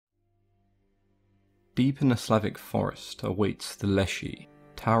Deep in the Slavic forest awaits the Leshy,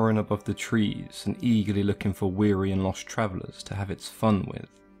 towering above the trees and eagerly looking for weary and lost travellers to have its fun with.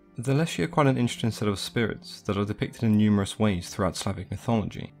 The Leshy are quite an interesting set of spirits that are depicted in numerous ways throughout Slavic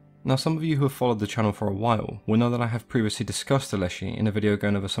mythology. Now, some of you who have followed the channel for a while will know that I have previously discussed the Leshy in a video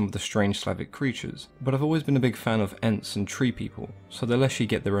going over some of the strange Slavic creatures, but I've always been a big fan of Ents and tree people, so the Leshy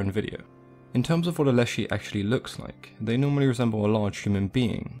get their own video. In terms of what a Leshy actually looks like, they normally resemble a large human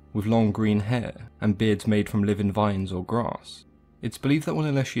being, with long green hair and beards made from living vines or grass. It's believed that when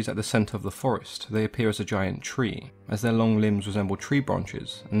a Leshy is at the centre of the forest, they appear as a giant tree, as their long limbs resemble tree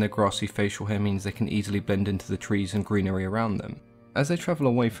branches, and their grassy facial hair means they can easily blend into the trees and greenery around them. As they travel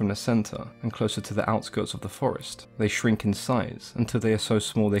away from the centre, and closer to the outskirts of the forest, they shrink in size, until they are so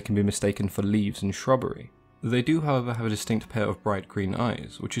small they can be mistaken for leaves and shrubbery. They do however have a distinct pair of bright green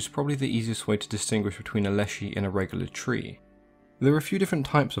eyes, which is probably the easiest way to distinguish between a Leshy and a regular tree. There are a few different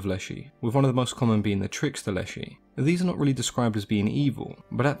types of Leshy, with one of the most common being the Trickster Leshy. These are not really described as being evil,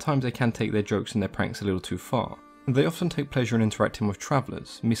 but at times they can take their jokes and their pranks a little too far. They often take pleasure in interacting with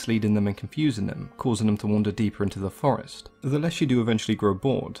travellers, misleading them and confusing them, causing them to wander deeper into the forest. The Leshy do eventually grow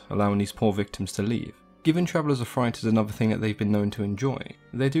bored, allowing these poor victims to leave. Giving travellers a fright is another thing that they've been known to enjoy.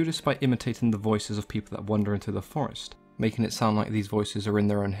 They do this by imitating the voices of people that wander into the forest, making it sound like these voices are in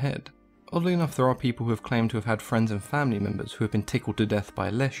their own head. Oddly enough, there are people who have claimed to have had friends and family members who have been tickled to death by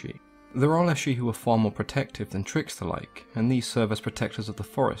a Leshy. There are Leshy who are far more protective than Trickster-like, and these serve as protectors of the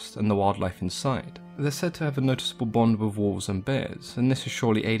forest and the wildlife inside. They're said to have a noticeable bond with wolves and bears, and this is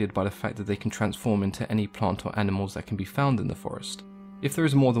surely aided by the fact that they can transform into any plant or animals that can be found in the forest. If there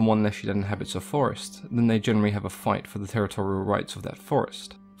is more than one Leshy that inhabits a forest, then they generally have a fight for the territorial rights of that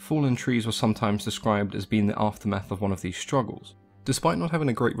forest. Fallen trees were sometimes described as being the aftermath of one of these struggles. Despite not having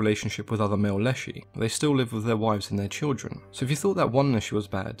a great relationship with other male Leshy, they still live with their wives and their children, so if you thought that one Leshy was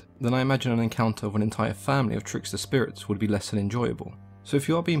bad, then I imagine an encounter of an entire family of trickster spirits would be less than enjoyable. So if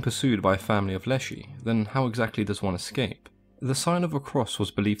you are being pursued by a family of Leshy, then how exactly does one escape? The sign of a cross was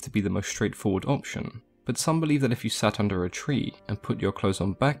believed to be the most straightforward option, but some believe that if you sat under a tree and put your clothes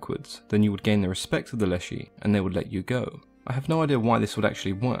on backwards, then you would gain the respect of the Leshy and they would let you go. I have no idea why this would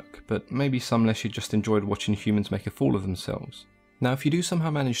actually work, but maybe some Leshy just enjoyed watching humans make a fool of themselves. Now, if you do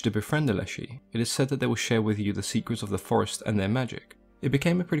somehow manage to befriend a Leshy, it is said that they will share with you the secrets of the forest and their magic. It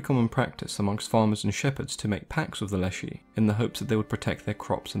became a pretty common practice amongst farmers and shepherds to make pacts with the Leshy in the hopes that they would protect their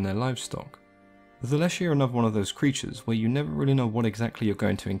crops and their livestock. The Leshy are another one of those creatures where you never really know what exactly you're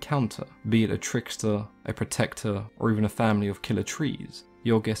going to encounter, be it a trickster, a protector, or even a family of killer trees.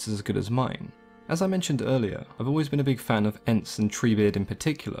 Your guess is as good as mine. As I mentioned earlier, I've always been a big fan of Ents and Treebeard in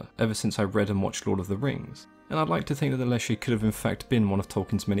particular, ever since I read and watched Lord of the Rings, and I'd like to think that the Leshy could have in fact been one of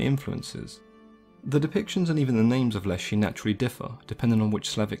Tolkien's many influences. The depictions and even the names of Leshy naturally differ, depending on which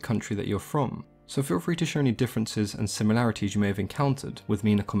Slavic country that you're from, so feel free to share any differences and similarities you may have encountered with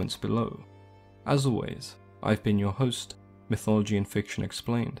me in the comments below. As always, I've been your host, Mythology and Fiction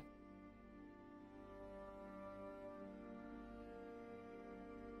Explained.